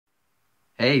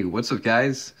Hey, what's up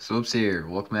guys? Swopes here.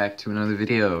 Welcome back to another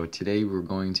video. Today we're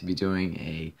going to be doing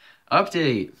a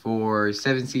update for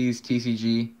 7 Seas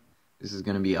TCG. This is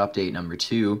going to be update number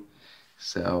 2.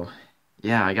 So,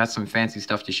 yeah, I got some fancy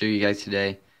stuff to show you guys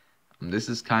today. This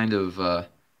is kind of,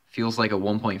 feels like a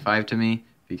 1.5 to me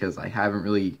because I haven't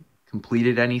really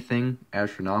completed anything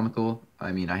astronomical.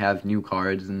 I mean, I have new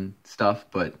cards and stuff,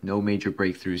 but no major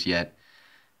breakthroughs yet.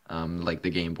 Like the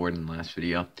game board in the last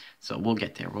video. So we'll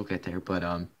get there,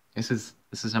 but this is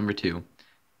number 2.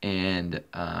 And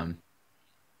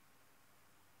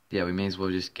yeah, we may as well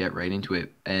just get right into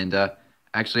it. And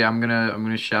actually I'm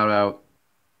gonna shout out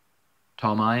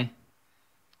Tommy,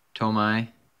 I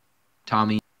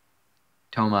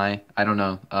don't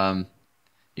know.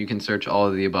 You can search all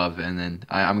of the above, and then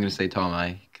I'm gonna say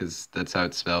Tommy because that's how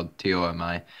it's spelled,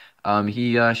 Tomi.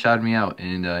 He shouted me out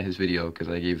in his video because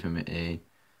I gave him a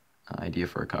idea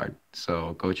for a card,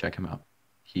 so go check him out.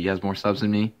 He has more subs than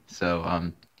me,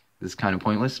 so this is kind of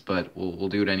pointless, but we'll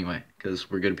do it anyway because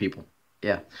we're good people.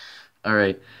 Yeah. All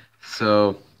right.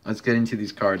 So let's get into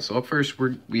these cards. So up first,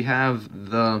 we have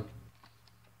the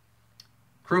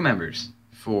crew members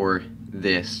for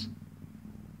this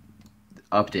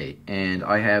update, and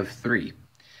I have 3.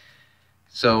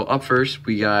 So up first,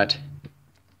 we got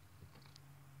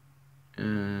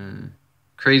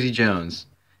Crazy Jones.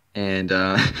 And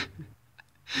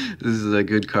this is a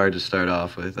good card to start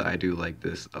off with. I do like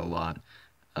this a lot.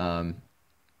 And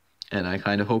I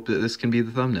kind of hope that this can be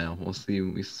the thumbnail. We'll see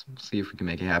if we can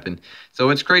make it happen. So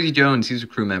it's Crazy Jones. He's a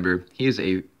crew member. He is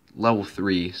a level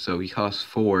 3, so he costs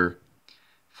 4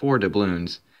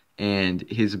 doubloons. And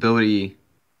his ability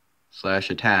 /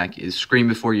 attack is Scream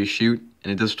Before You Shoot,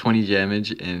 and it does 20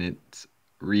 damage, and it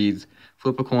reads,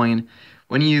 flip a coin.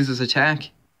 When he uses attack,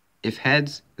 if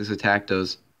heads, this attack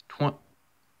does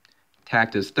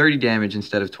 30 damage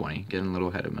instead of 20. Getting a little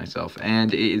ahead of myself.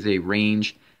 And it is a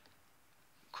range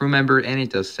crew member, and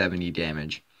it does 70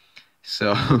 damage.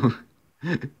 So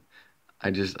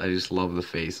I just love the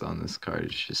face on this card.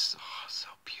 It's just so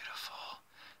beautiful.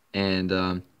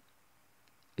 And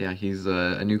yeah, he's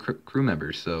a new crew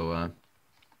member, so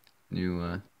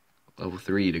new level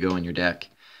 3 to go in your deck,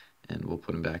 and we'll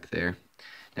put him back there.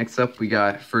 Next up, we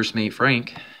got First Mate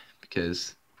Frank,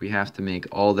 because we have to make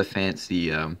all the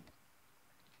fancy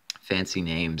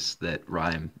names that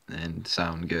rhyme and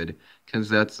sound good, because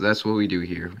that's what we do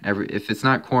here. If it's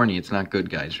not corny, it's not good,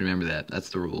 guys. Remember that. That's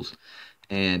the rules.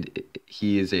 And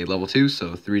he is a level 2,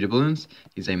 so 3 doubloons.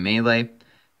 He's a melee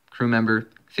crew member,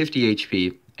 50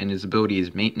 HP, and his ability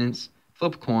is maintenance.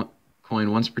 Flip a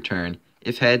coin once per turn.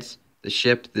 If heads, the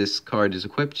ship this card is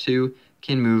equipped to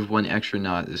can move 1 extra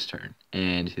knot this turn.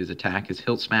 And his attack is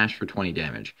Hilt Smash for 20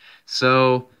 damage.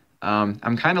 So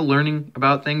I'm kind of learning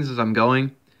about things as I'm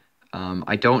going.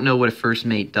 I don't know what a First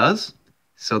Mate does,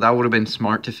 so that would have been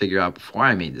smart to figure out before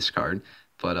I made this card.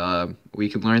 But we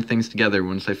can learn things together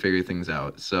once I figure things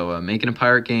out. So making a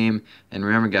pirate game, and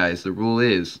remember guys, the rule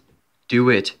is do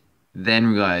it, then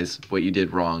realize what you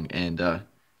did wrong. And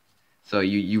so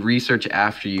you research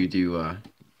after you do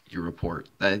your report.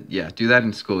 Yeah, do that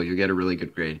in school. You'll get a really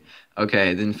good grade.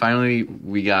 Okay, then finally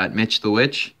we got Mitch the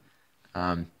Witch.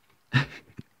 3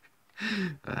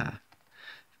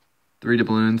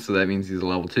 doubloons, so that means he's a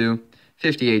level 2.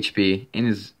 50 HP. In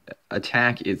his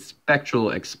attack, it's Spectral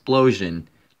Explosion.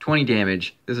 20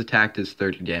 damage. This attack does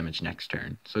 30 damage next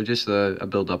turn. So just a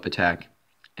build-up attack.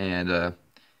 And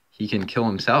he can kill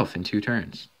himself in 2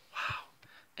 turns. Wow.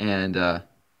 And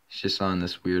he's just on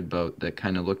this weird boat that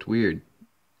kind of looked weird.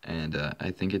 And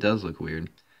I think it does look weird.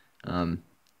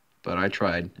 But I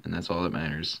tried, and that's all that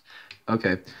matters.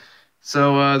 Okay.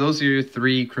 So those are your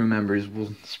 3 crew members.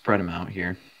 We'll spread them out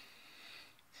here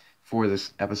for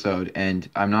this episode, and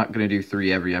I'm not going to do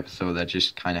 3 every episode. That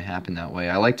just kind of happened that way.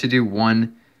 I like to do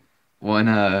one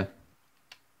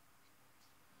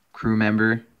crew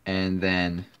member, and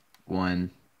then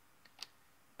one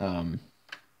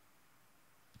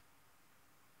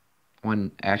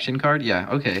action card. Yeah,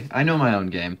 okay, I know my own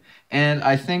game, and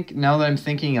I think now that I'm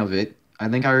thinking of it, I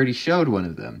think I already showed one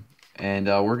of them, and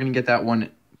we're going to get that one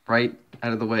right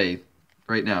out of the way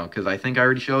right now, because I think I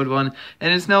already showed one,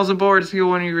 and it's Nels and Board. Steal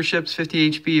one of your ships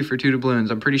 50 HP for 2 doubloons.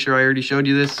 I'm pretty sure I already showed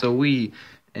you this, so if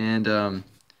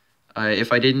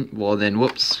I didn't, well then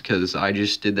whoops, because I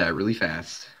just did that really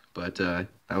fast. But that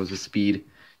was a speed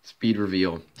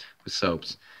reveal with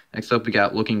soaps. Next up we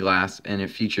got Looking Glass, and it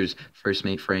features First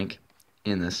Mate Frank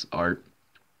in this art.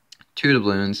 2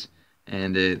 doubloons,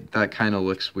 and that kind of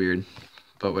looks weird.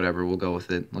 But whatever, we'll go with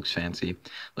it. Looks fancy.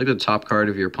 Look at the top card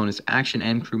of your opponent's action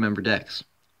and crew member decks.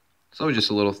 So just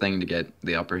a little thing to get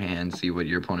the upper hand, see what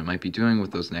your opponent might be doing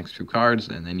with those next 2 cards,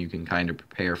 and then you can kind of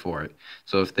prepare for it.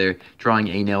 So if they're drawing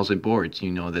A-nails at boards,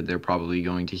 you know that they're probably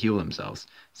going to heal themselves.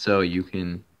 So you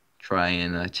can try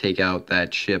and take out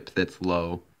that ship that's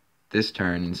low this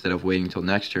turn instead of waiting till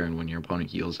next turn when your opponent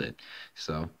heals it.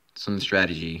 So some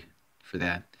strategy for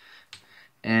that.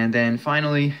 And then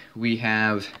finally, we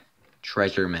have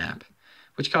Treasure Map,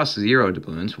 which costs 0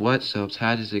 doubloons. What, Soaps?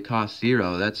 How does it cost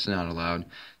 0? That's not allowed.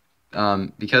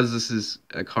 Because this is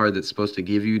a card that's supposed to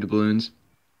give you doubloons,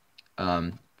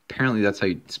 apparently that's how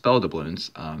you spell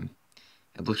doubloons.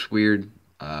 It looks weird.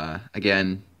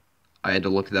 Again, I had to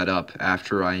look that up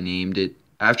after I named it.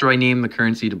 After I named the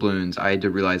currency doubloons, I had to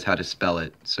realize how to spell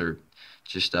it. So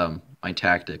just my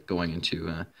tactic going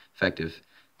into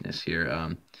effectiveness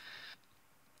here.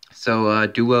 So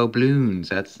duo balloons.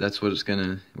 That's what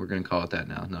we're gonna call it that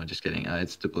now. No, just kidding.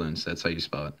 It's doubloons. That's how you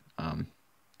spell it.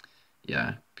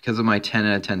 Yeah, because of my 10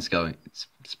 out of 10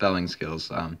 spelling skills,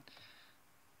 I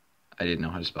didn't know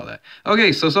how to spell that.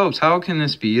 Okay, so Soaps, how can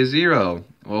this be a 0?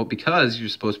 Well, because you're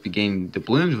supposed to be gaining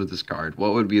doubloons with this card,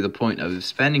 what would be the point of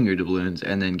spending your doubloons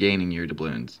and then gaining your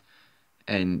doubloons?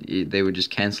 And they would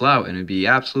just cancel out, and it would be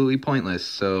absolutely pointless,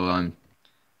 so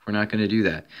we're not going to do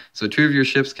that. So 2 of your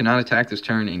ships cannot attack this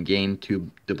turn and gain 2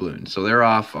 doubloons. So they're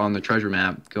off on the treasure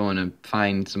map, going to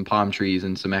find some palm trees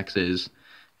and some X's,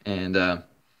 and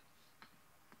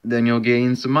then you'll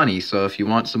gain some money. So if you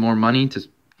want some more money to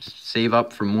save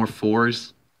up for more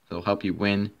 4s, they'll help you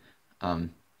win the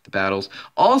battles.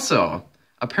 Also,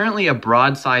 apparently a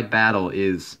broadside battle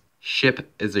is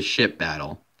a ship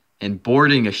battle, and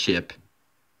boarding a ship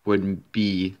would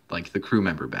be like the crew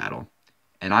member battle.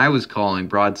 And I was calling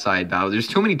broadside battle. There's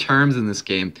too many terms in this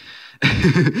game.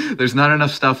 There's not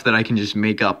enough stuff that I can just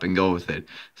make up and go with it.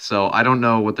 So I don't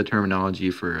know what the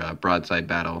terminology for broadside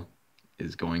battle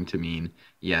is going to mean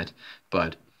yet,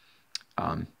 but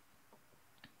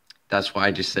that's why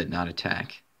I just said not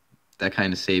attack. That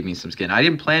kind of saved me some skin. I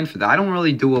didn't plan for that. I don't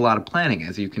really do a lot of planning,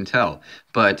 as you can tell,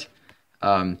 but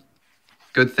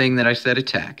good thing that I said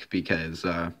attack, because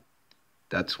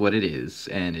that's what it is,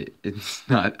 and it's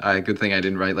not a good thing I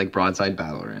didn't write like broadside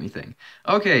battle or anything.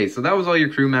 Okay, so that was all your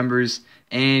crew members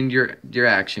and your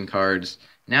action cards.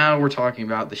 Now we're talking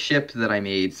about the ship that I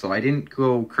made. So I didn't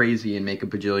go crazy and make a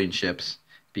bajillion ships,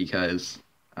 because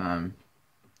I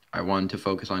wanted to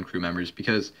focus on crew members,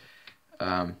 because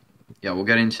yeah, we'll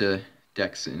get into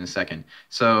decks in a second.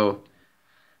 So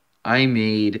I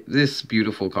made this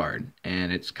beautiful card,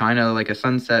 and it's kind of like a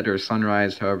sunset or a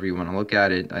sunrise, however you want to look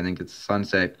at it. I think it's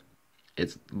sunset.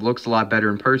 It looks a lot better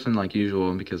in person, like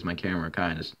usual, because my camera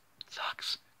kind of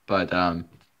sucks. But I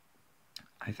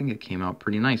think it came out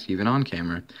pretty nice, even on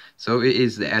camera. So it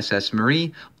is the SS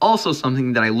Marie, also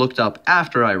something that I looked up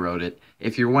after I wrote it.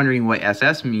 If you're wondering what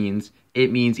SS means,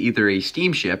 it means either a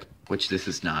steamship, which this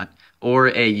is not, or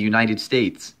a United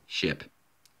States ship,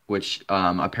 which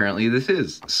apparently this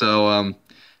is. So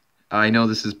I know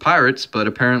this is pirates, but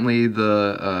apparently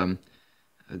the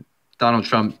Donald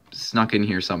Trump snuck in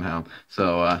here somehow.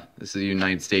 So this is a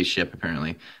United States ship,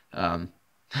 apparently.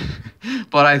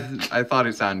 But I thought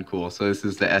it sounded cool. So this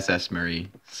is the SS Marie.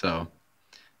 So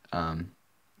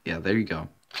yeah, there you go.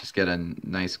 Just get a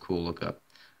nice, cool look up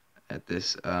at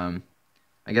this.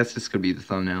 I guess this could be the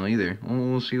thumbnail either.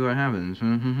 We'll see what happens.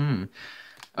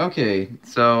 Okay,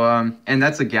 so, and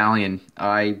that's a galleon.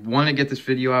 I want to get this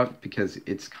video out because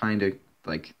it's kind of,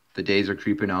 like, the days are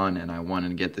creeping on, and I wanted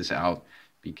to get this out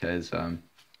because,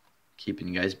 keeping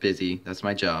you guys busy. That's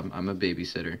my job. I'm a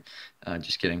babysitter.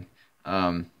 Just kidding.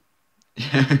 But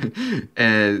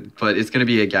it's going to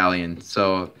be a galleon,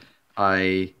 so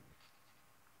I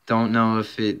don't know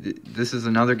if this is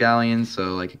another galleon,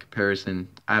 so, like, a comparison,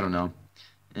 I don't know.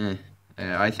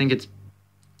 I think it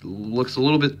looks a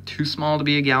little bit too small to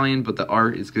be a galleon, but the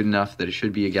art is good enough that it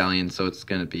should be a galleon, so it's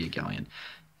going to be a galleon.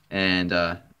 And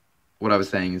what I was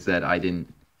saying is that I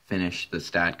didn't finish the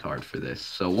stat card for this,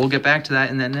 so we'll get back to that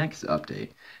in the next update.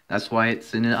 That's why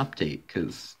it's in an update,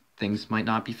 because things might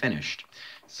not be finished.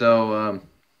 So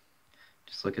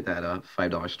just look at that $5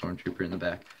 Stormtrooper in the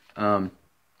back.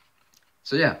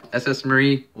 So yeah, SS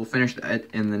Marie, we'll finish that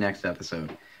in the next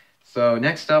episode. So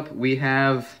next up, we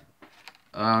have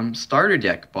starter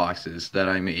deck boxes that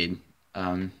I made,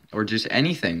 or just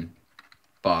anything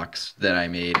box that I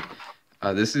made.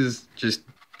 This is just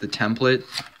the template,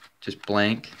 just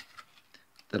blank,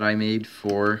 that I made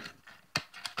for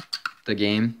the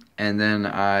game. And then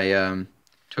I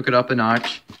took it up a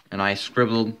notch, and I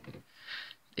scribbled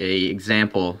a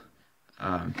example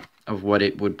of what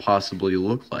it would possibly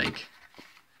look like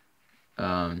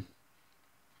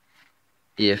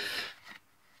if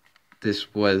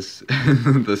this was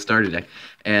the starter deck,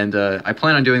 and I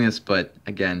plan on doing this, but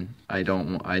again, I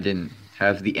didn't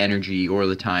have the energy or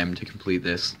the time to complete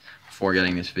this before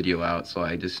getting this video out, so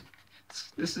this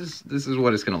is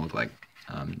what it's gonna look like.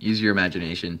 Use your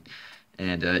imagination,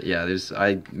 and yeah,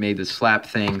 I made the slap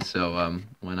thing, so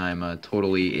when I'm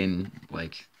totally in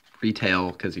like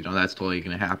retail, because that's totally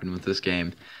gonna happen with this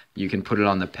game, you can put it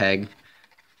on the peg,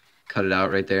 cut it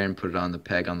out right there, and put it on the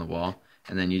peg on the wall.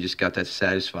 And then you just got that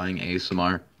satisfying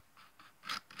ASMR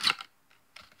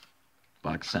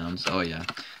box sounds. Oh, yeah.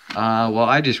 Well,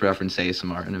 I just referenced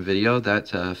ASMR in a video. That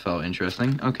felt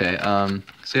interesting. Okay,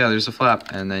 so yeah, there's a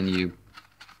flap. And then you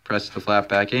press the flap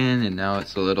back in, and now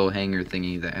it's a little hanger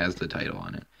thingy that has the title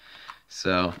on it.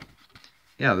 So,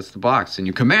 yeah, that's the box. And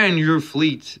you command your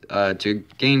fleet to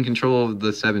gain control of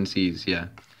the 7 seas. Yeah,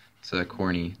 it's a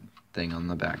corny thing on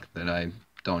the back that I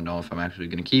don't know if I'm actually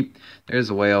going to keep.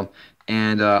 There's a whale.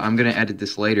 And I'm going to edit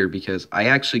this later because I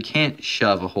actually can't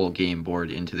shove a whole game board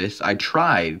into this. I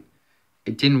tried.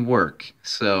 It didn't work.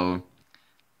 So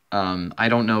I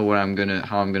don't know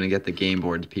how I'm going to get the game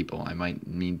board to people. I might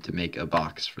need to make a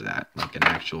box for that, like an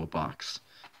actual box.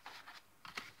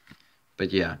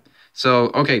 But yeah.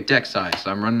 So, okay, deck size.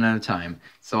 I'm running out of time.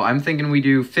 So I'm thinking we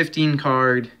do 15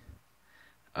 card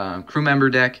crew member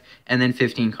deck and then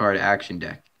 15 card action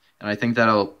deck. And I think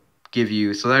that'll give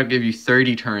you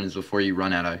 30 turns before you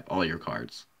run out of all your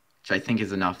cards, which I think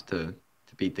is enough to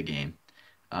beat the game.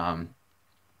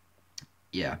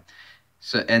 Yeah.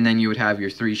 So, and then you would have your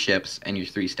 3 ships and your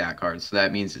 3 stat cards. So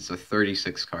that means it's a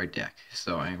 36 card deck.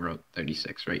 So I wrote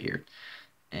 36 right here.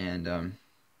 And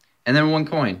then 1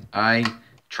 coin. I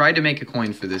tried to make a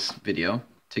coin for this video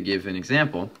to give an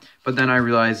example, but then I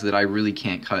realized that I really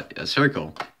can't cut a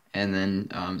circle. And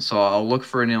then, so I'll look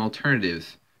for an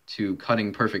alternative to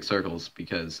cutting perfect circles,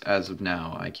 because as of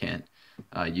now I can't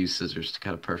use scissors to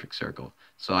cut a perfect circle.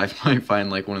 So I might find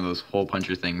like one of those hole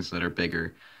puncher things that are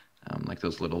bigger, like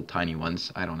those little tiny ones.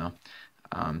 I don't know.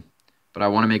 But I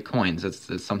want to make coins.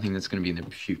 That's something that's going to be in the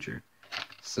future.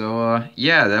 So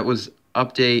yeah, that was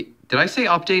update. Did I say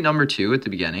update number 2 at the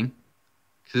beginning?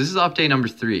 Because this is update number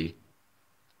 3.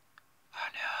 Oh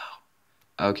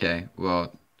no. Okay,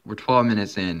 well, we're 12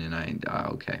 minutes in, and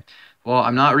okay. Well,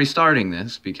 I'm not restarting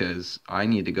this because I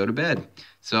need to go to bed.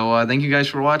 So thank you guys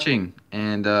for watching,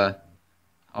 and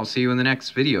I'll see you in the next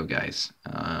video, guys.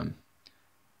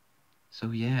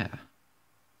 So yeah.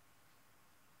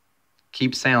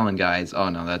 Keep sailing, guys. Oh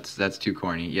no, that's too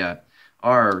corny. Yeah.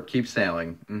 Keep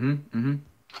sailing.